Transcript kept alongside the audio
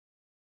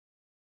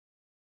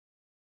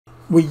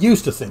We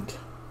used to think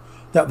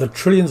that the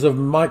trillions of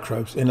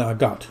microbes in our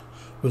gut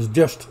was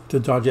just to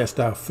digest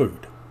our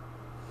food.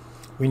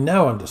 We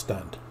now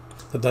understand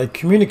that they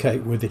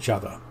communicate with each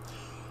other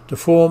to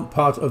form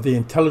part of the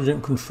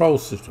intelligent control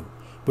system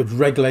which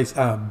regulates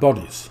our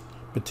bodies,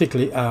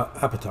 particularly our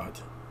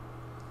appetite.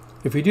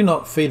 If we do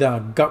not feed our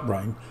gut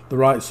brain the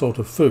right sort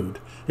of food,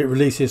 it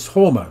releases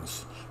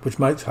hormones which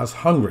makes us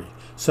hungry,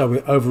 so we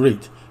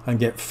overeat and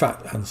get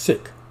fat and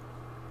sick.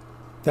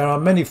 There are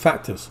many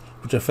factors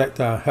which affect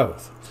our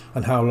health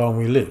and how long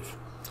we live,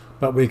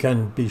 but we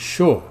can be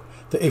sure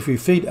that if we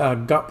feed our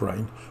gut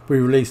brain, we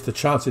release the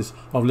chances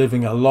of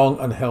living a long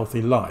and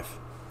healthy life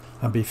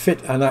and be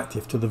fit and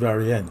active to the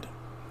very end.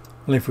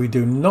 And if we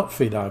do not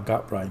feed our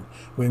gut brain,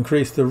 we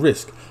increase the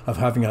risk of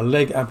having a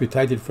leg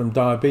amputated from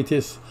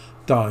diabetes,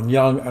 dying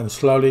young and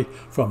slowly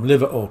from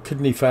liver or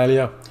kidney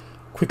failure,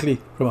 quickly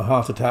from a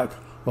heart attack,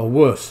 or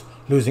worse,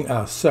 losing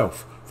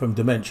ourself from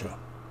dementia.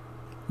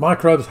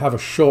 Microbes have a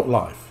short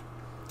life.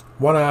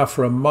 1 hour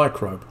for a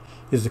microbe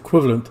is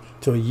equivalent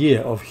to a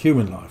year of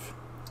human life.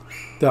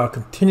 They are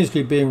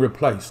continuously being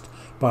replaced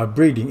by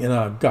breeding in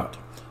our gut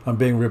and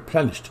being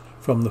replenished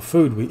from the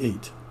food we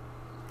eat.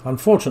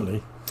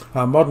 Unfortunately,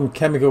 our modern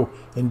chemical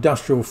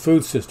industrial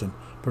food system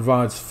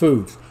provides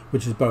foods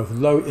which is both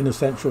low in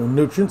essential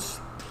nutrients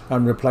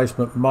and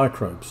replacement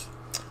microbes,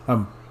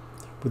 and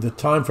with the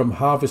time from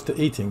harvest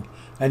to eating,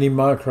 any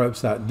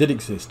microbes that did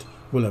exist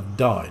will have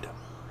died.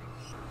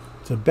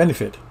 To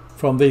benefit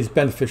from these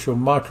beneficial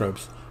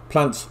microbes,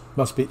 plants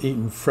must be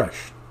eaten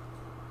fresh.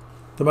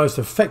 The most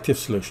effective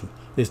solution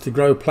is to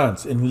grow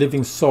plants in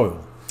living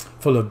soil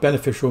full of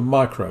beneficial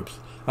microbes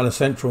and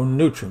essential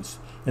nutrients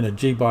in a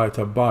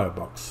GBioTA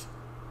biobox.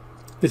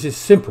 This is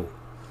simple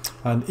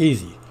and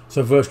easy,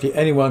 so virtually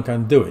anyone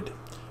can do it,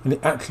 and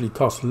it actually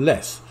costs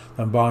less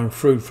than buying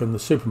food from the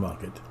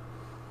supermarket.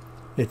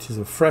 It is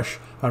a fresh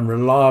and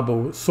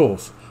reliable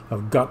source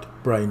of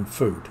gut-brain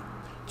food.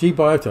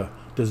 GBioTA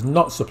does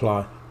not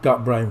supply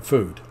gut-brain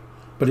food,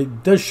 but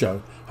it does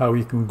show how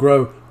you can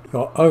grow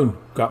your own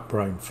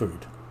gut-brain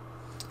food.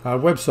 Our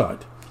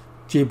website,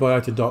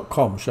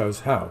 gbiota.com,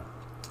 shows how,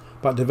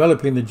 but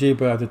developing the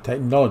GBioTA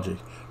technology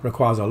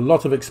requires a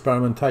lot of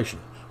experimentation,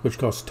 which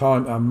costs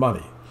time and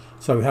money,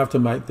 so we have to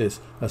make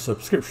this a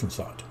subscription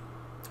site.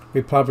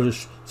 We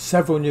publish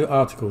several new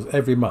articles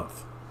every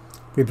month.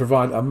 We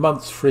provide a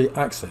month's free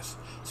access,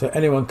 so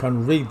anyone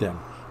can read them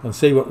and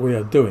see what we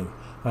are doing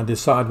and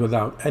decide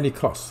without any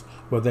costs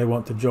whether they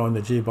want to join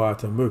the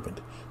GBioTA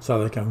movement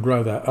so they can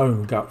grow their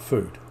own gut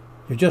food.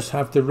 You just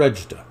have to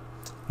register,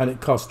 and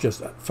it costs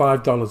just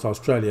 $5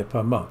 Australia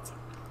per month.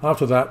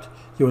 After that,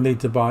 you will need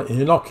to buy an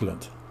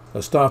inoculant,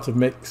 a starter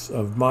mix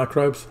of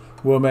microbes,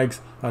 worm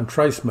eggs and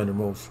trace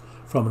minerals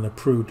from an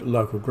approved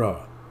local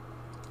grower.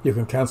 You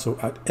can cancel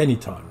at any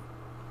time.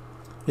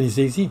 It is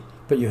easy,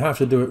 but you have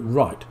to do it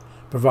right,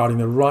 providing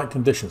the right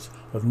conditions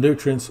of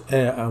nutrients,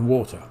 air and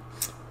water.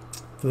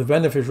 For the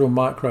beneficial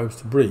microbes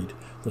to breed,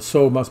 the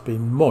soil must be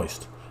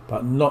moist,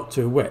 but not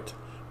too wet,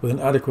 with an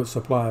adequate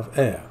supply of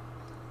air.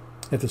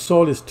 If the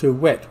soil is too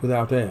wet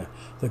without air,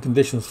 the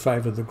conditions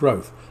favour the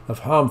growth of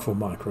harmful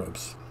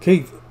microbes.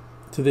 Key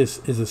to this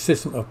is a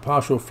system of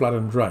partial flood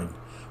and drain,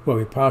 where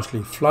we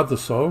partially flood the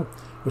soil,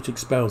 which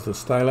expels the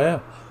stale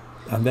air,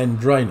 and then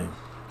draining,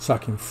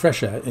 sucking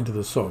fresh air into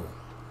the soil.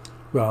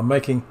 We are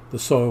making the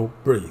soil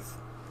breathe.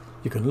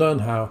 You can learn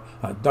how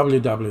at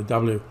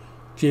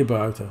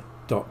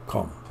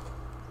www.gbiota.com.